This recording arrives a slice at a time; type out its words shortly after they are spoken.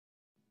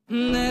Hello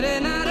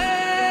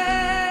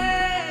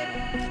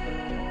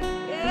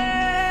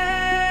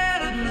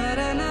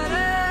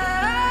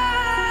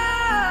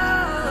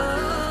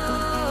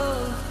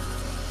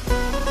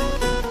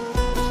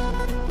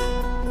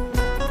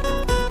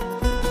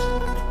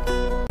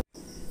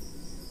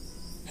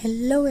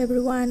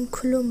everyone,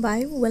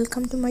 खुलुमबाय,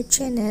 welcome to my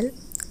channel.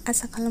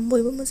 आसा खालाम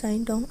बयबो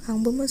मोजाङैनो दं,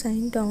 आंबो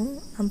मोजाङैनो दं.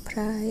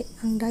 ओमफ्राय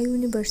आं दा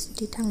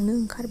इउनिभारसिटि थांनो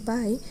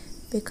ओंखारबाय,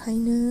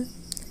 बेखायनो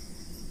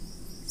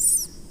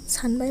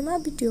सानबाय मा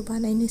भिडिअ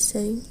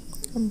बानायनोसै.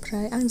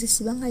 ओमफ्राय आं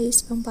जेसेबां हायो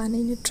एसेबां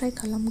बानायनो ट्राइ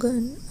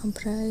खालामगोन.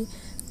 ओमफ्राय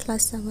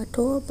क्लास जाबाथ'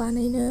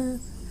 बानायनो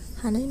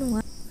हानाय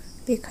नङा,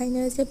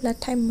 बेखायनो जेब्ला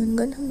टाइम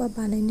मोनगोन होमबा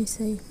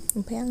बानायनोसै.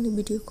 ओमफ्राय आंनि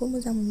भिडिअखौ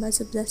मोजां मोनबा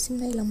जोबजासिम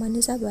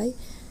नायलांबानो जाबाय.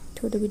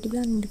 थ'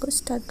 बिदिब्ला आं बेखौ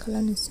स्टार्ट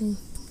खालामनोसै.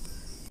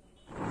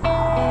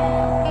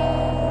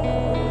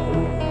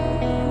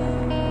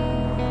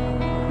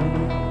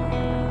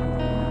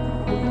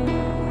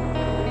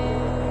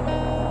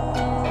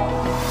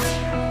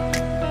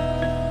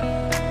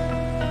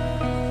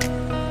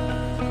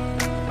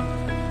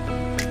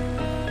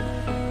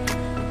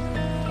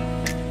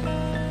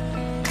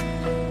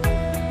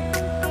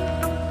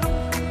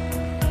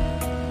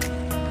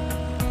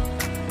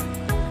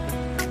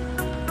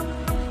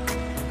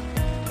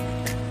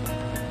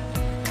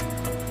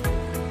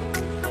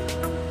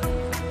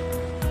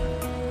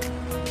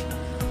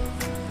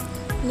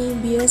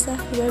 बेयो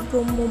जाहैबाय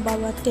ब्रह्म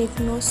बाबा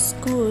टेक्न'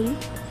 स्कुल.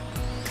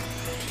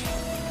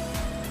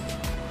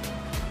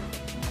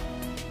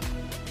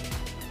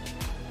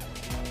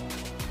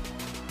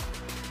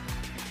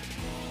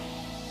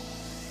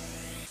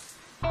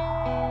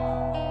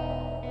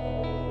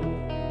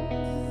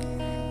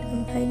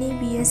 ओमफ्राय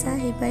बेयो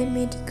जाहैबाय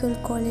मेडिकेल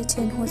कलेज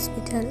एन्ड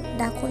हस्पिटाल.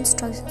 दा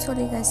कनस्ट्राक्सन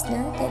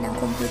सोलिगासिनो, देनां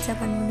कमप्लिट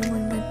जाबा नुनो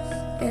मोनगोन.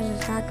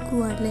 बिराद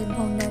गुवारलै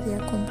बाउन्डारिया,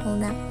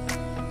 कम्पाउन्डआ.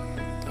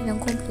 देनां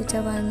कमप्लिट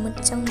जाबा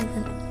मोजां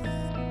नुगोन.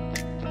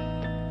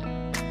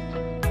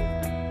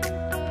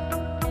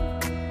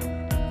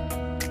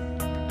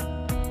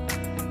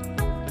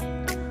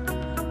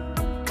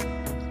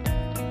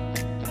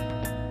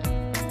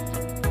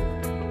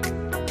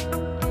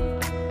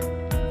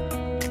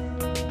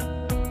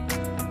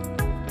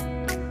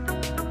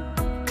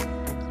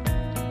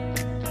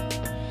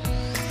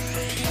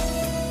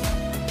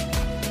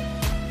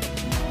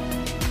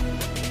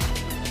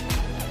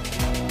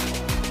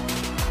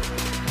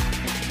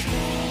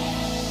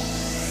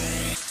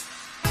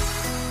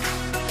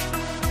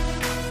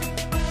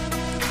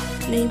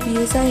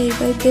 बेयो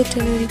जाहैबाय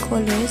भेटेनारि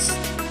कलेज.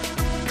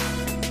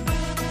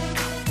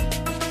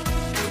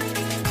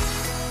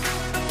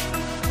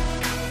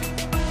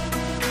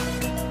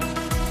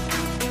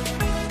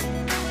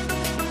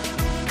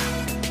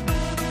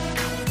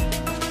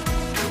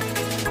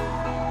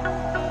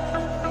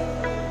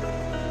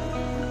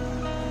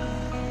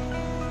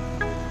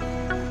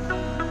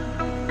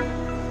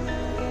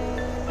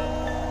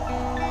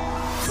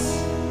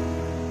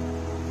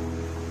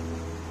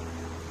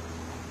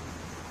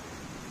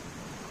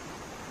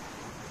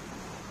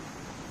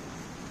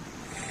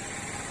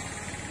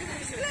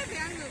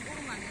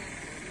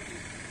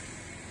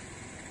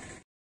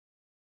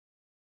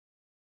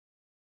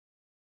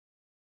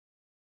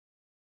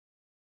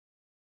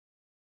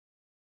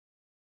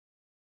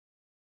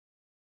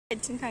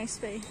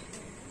 थांसै.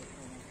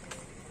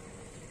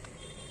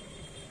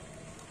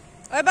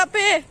 ओइ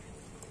बापि,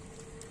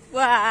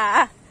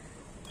 वाह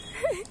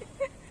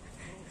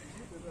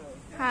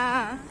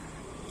हा.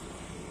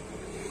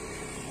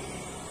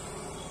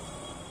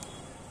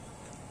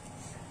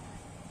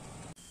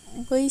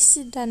 बै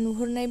सिदा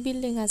नुहुरनाय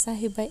बिल्डिंआ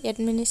जाहैबाय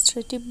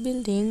एडमिनिस्ट्रेटिभ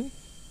बिल्डिं.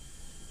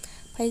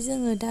 ओमफ्राय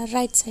जोङो दा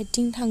राइट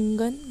साइडथिं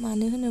थांगोन,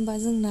 मानो होनोबा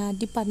जोंना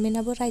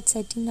डिपार्टमेन्टआबो राइट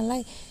साइडथिं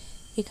नालाय,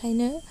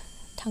 बेखायनो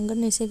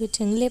थांगोन एसे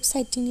बिथिं. लेफ्ट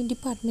साइडथिंनि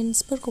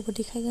डिपार्टमेन्ट्सफोरखौबो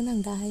देखायगोन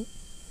आं दाहाय.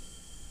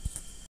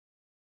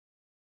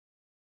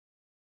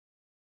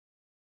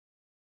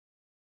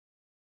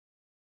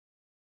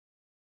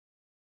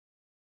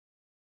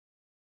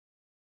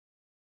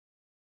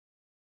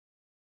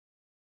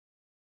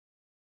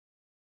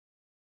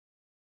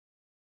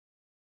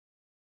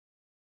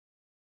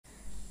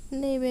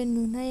 नैबे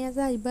नुनाया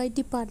जाहैबाय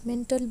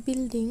डिपार्टमेन्टेल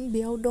बिल्डिं.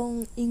 बेयाव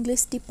दं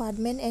English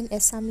department end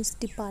Assamese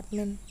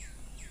department.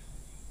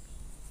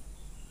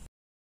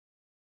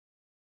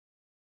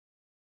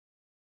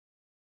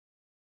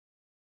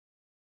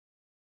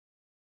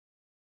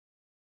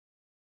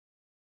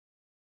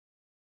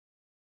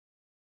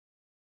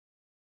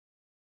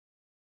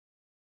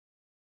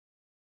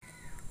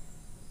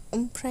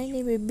 ओमफ्राय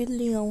नैबे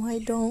बिल्डिंआवहाय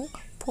दं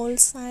पल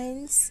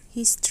signs,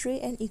 history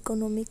end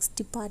economics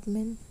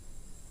department.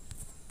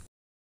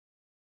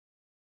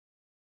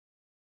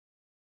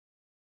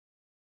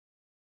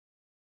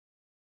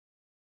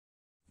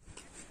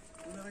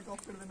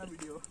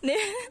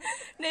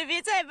 नैबे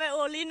जाहैबाय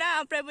अलिना,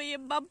 ओमफ्राय बैयो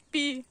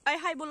बाप्पि. ओइ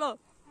हाय बोलो.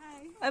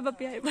 ओइ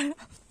बाप्पि हाय बोलो.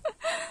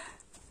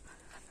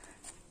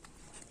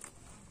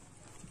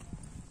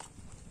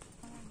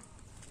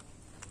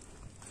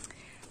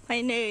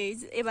 ओमफ्राय नै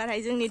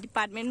एबारहाय जोंनि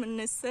डिपार्टमेन्ट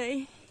मोननोसै.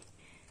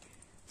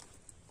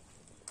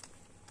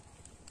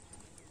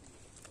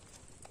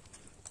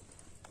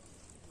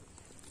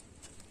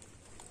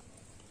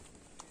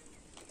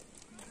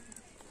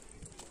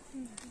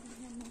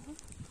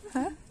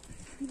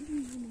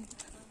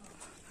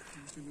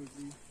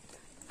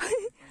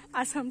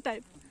 आसाम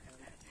टाइप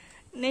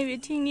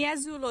नैबेथिंनिया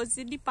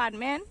जुल'जि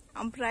डिपार्टमेन्ट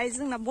ओमफ्राय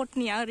जोंना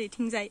बटनिया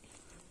ओरैथिंजाय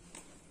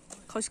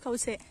खावसे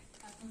खावसे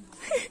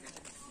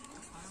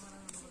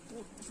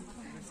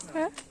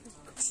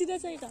सिदा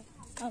जायगा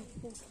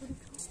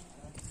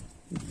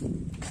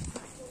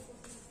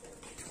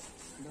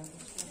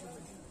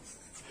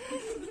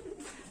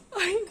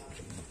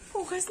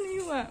फकास नहीं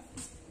हुआ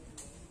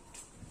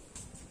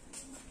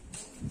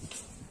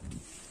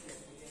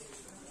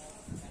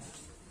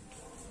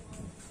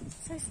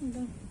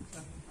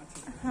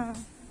हाँ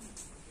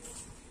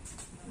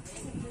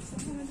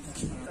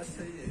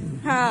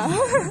हाँ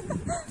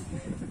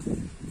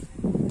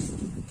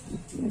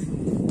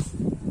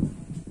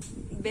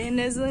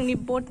बेनो जोंनि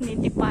बटनि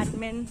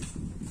डिपार्टमेन्ट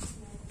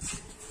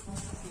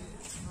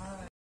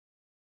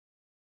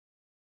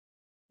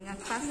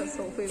क्लासा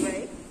सफैबाय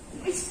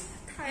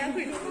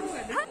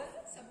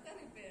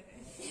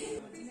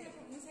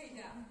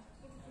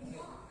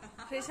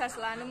रिसार्च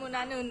लानो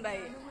मोनानो होनबाय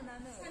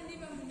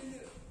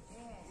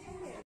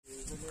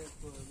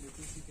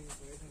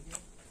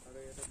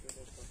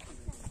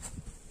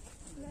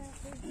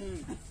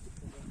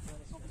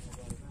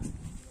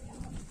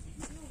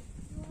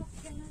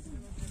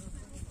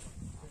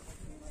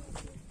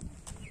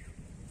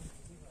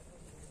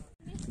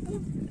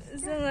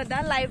जोङो दा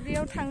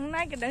लाइब्रेरियाव थांनो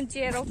नागिरदों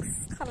जेरक्स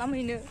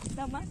खालामहैनो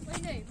नामा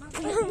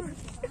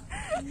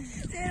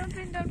जेराव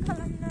प्रिन्ट आउट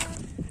खालामनो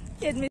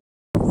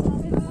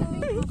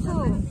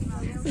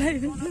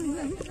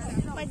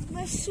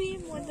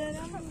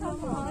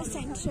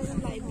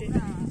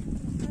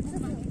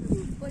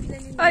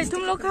ओए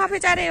तुम लोग कहाँ पे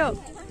जा रहे हो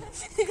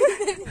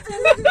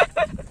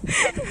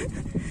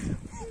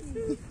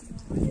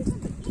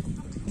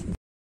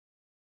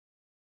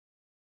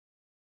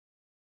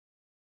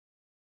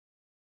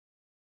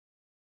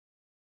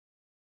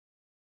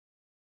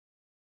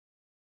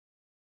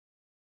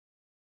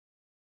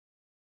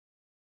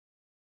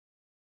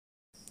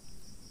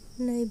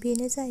नै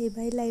बेनो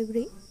जाहैबाय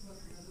लाइब्रेरि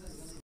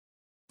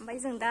ओमफ्राय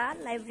जों दा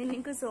लाइब्रेरिनि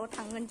गोजौआव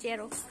थांगोन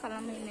जेरक्स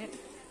खालामहैनो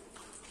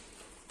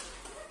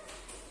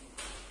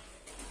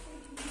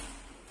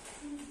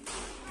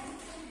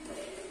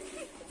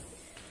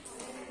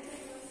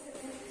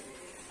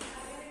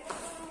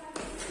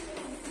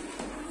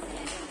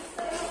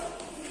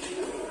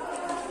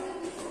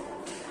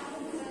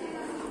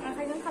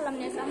आखाइजों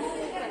खालामनाया जा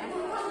मोजां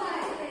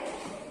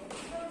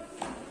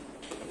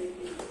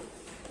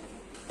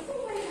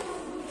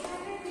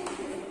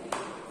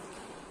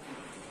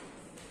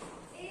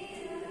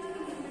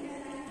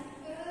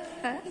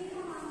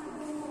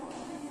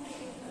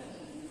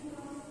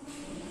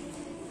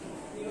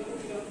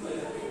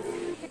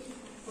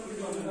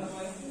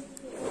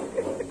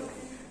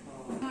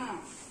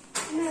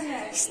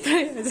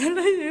Stay,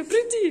 that's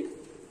pretty.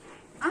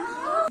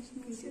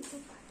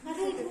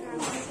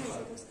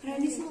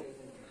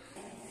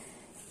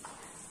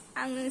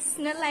 आं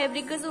नोंसिनो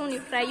लाइब्रेरि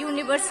गोजौनिफ्राय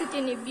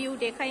इउनिभारसिटिनि भिउ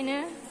देखायनो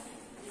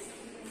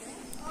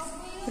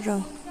र'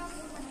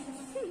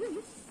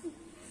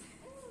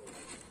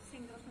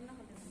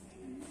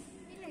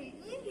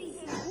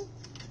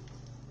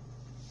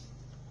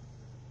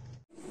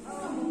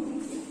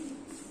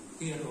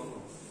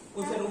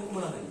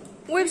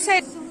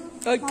 वेबसाइट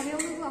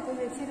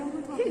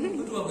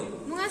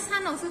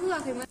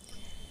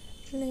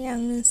नै आं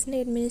नोंसिनो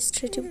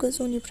एडमिनिस्ट्रेटिभ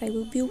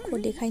गोजौनिफ्रायबो भिउखौ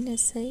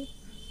देखायनोसै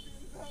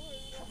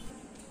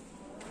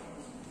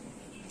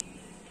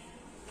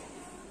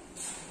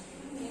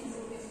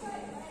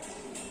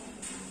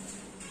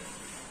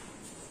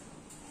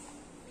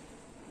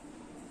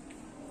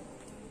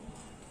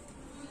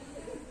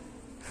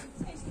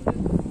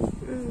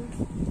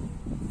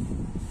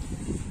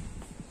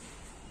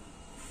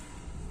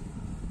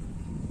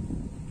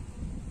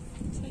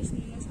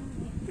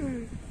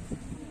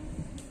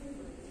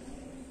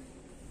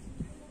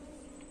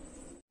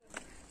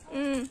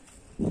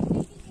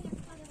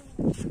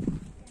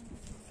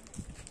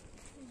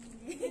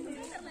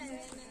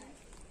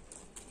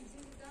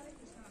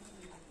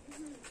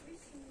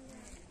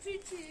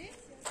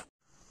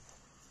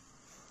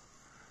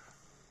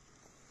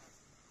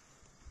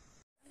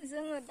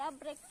जोङो दा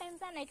ब्रेक टाइम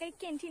जानायखाय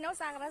केन्टिनाव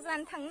जाग्रा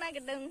जानो थांनो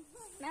नागिरदों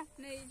ना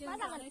नै जों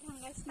जानो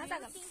थांगासिनो मा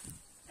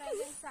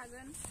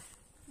जागोन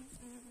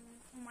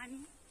अमानि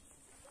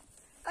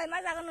ओइ मा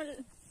जागोन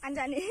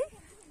आनजानि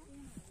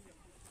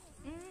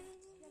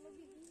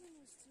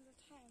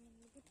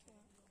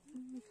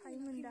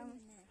थायोमोनदां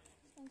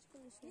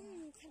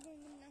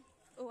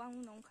औ आं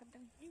उनाव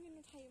ओंखारदों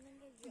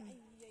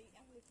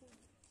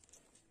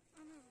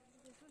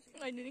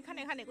ओइ नोंनि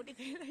खानायखौ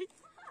देखायलाय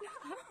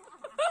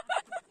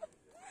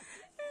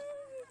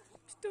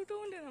फिथौथ'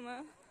 होनदों नामा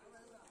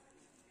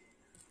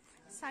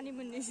सानि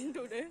मोननैसिम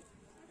दौदो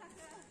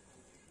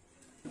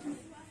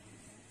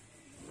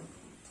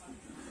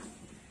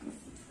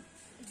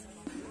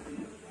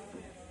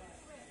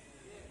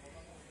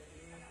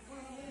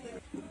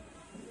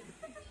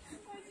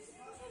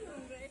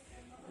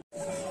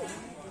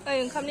ओइ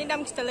ओंखामनि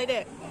दाम खिथालाय दे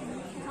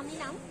ओंखामनि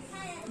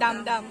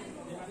दाम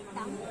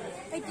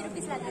 80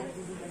 रुपिस लादो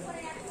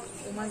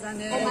अमा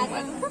जानो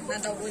ना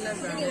दाउ बयलार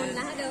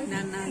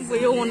जानो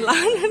बैयाव अनला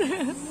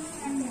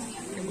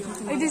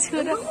बिदि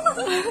सोदों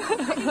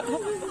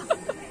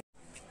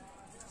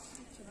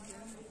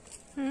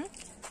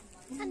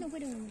सान्दुं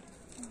फैदोंमोन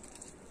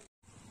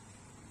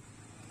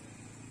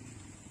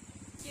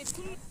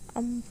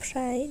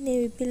ओमफ्राय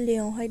नैबे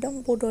बिल्डिंआवहाय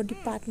दं बड'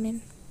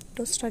 डिपार्टमेन्ट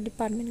दस्रा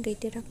डिपार्टमेन्ट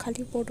गैदेरा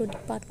खालि बड'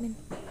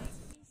 डिपार्टमेन्ट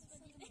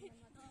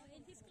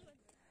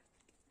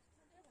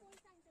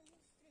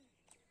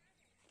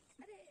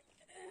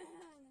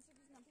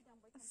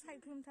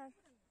साइक्लुमथार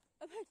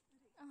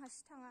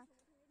आंहासो थाङा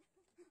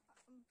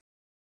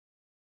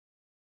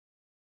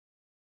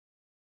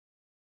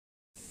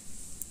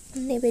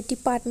नैबे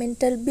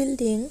डिपार्टमेन्टेल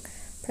बिल्डिं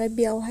ओमफ्राय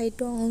बेयावहाय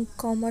दं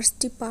commerce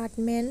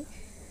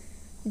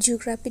department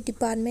geography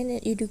department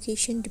end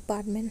education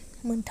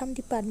department मोनथाम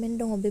डिपार्टमेन्ट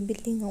दङ बे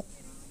बिल्डिंआव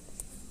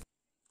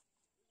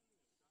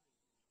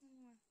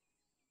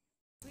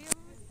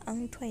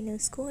आं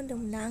टुवाइनोसखौ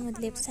होनदोंमोन ना आङो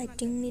लेफ्ट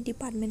साइडथिंनि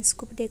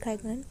डिपार्टमेन्ट्सखौबो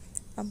देखायगोन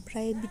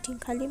ओमफ्राय बिथिं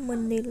खालि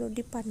मोननैल'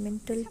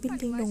 डिपार्टमेन्टेल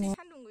बिल्डिं दङ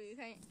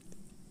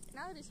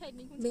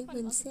बे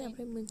मोनसे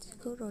ओमफ्राय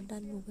मोनसेखौ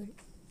र'दान नुगोन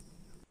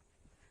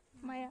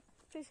माया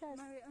फ्रेसार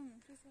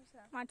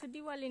माथो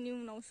दिवालीनि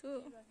उनावसो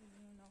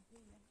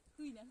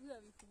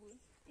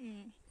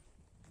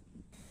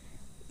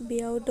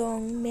बेयाव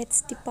दं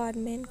maths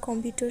department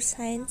computer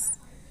science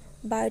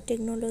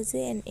बाय'टेक्न'लजि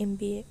end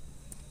MBA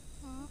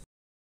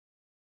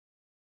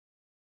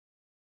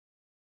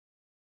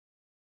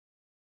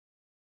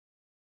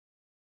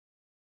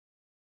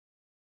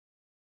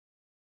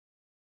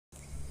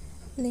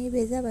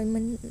नैबे जाबाय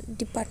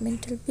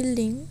डिपार्टमेन्टेल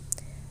बिल्डिं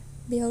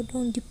बेयाव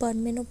दं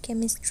department of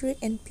chemistry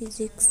end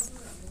physics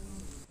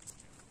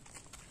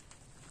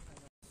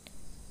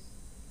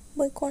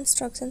by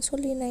construction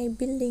सोलिनाय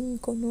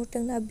बिल्डिंखौ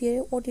नुदोंना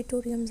बेयो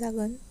अडिट'रियाम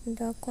जागोन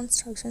दा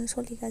कनस्ट्राक्सन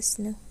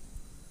सोलिगासिनो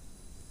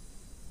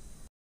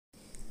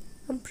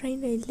ओमफ्राय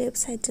नै लेफ्ट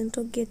साइडजोंथ'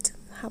 गेटजों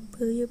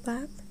हाबबोयोबा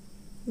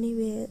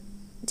नैबे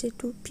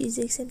जिहेतु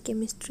physics end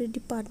chemistry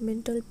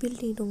departmental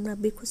building दंना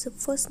बेखौसो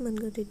फार्स्ट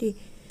मोनगोन दे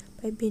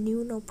ओमफ्राय बेनि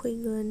उनाव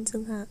फैगोन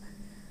जोंहा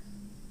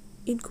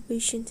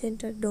इनकुबेसन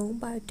सेन्टार दं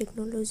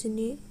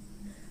बाय'टेक्न'लजिनि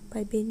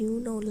ओमफ्राय बेनि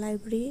उनाव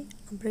लाइब्रेरि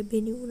ओमफ्राय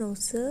बेनि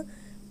उनावसो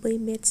बै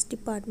maths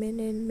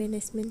department end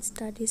management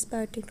studies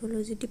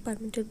बाय'टेक्न'लजि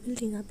departmental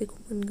बिल्डिंआ बेखौ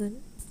मोनगोन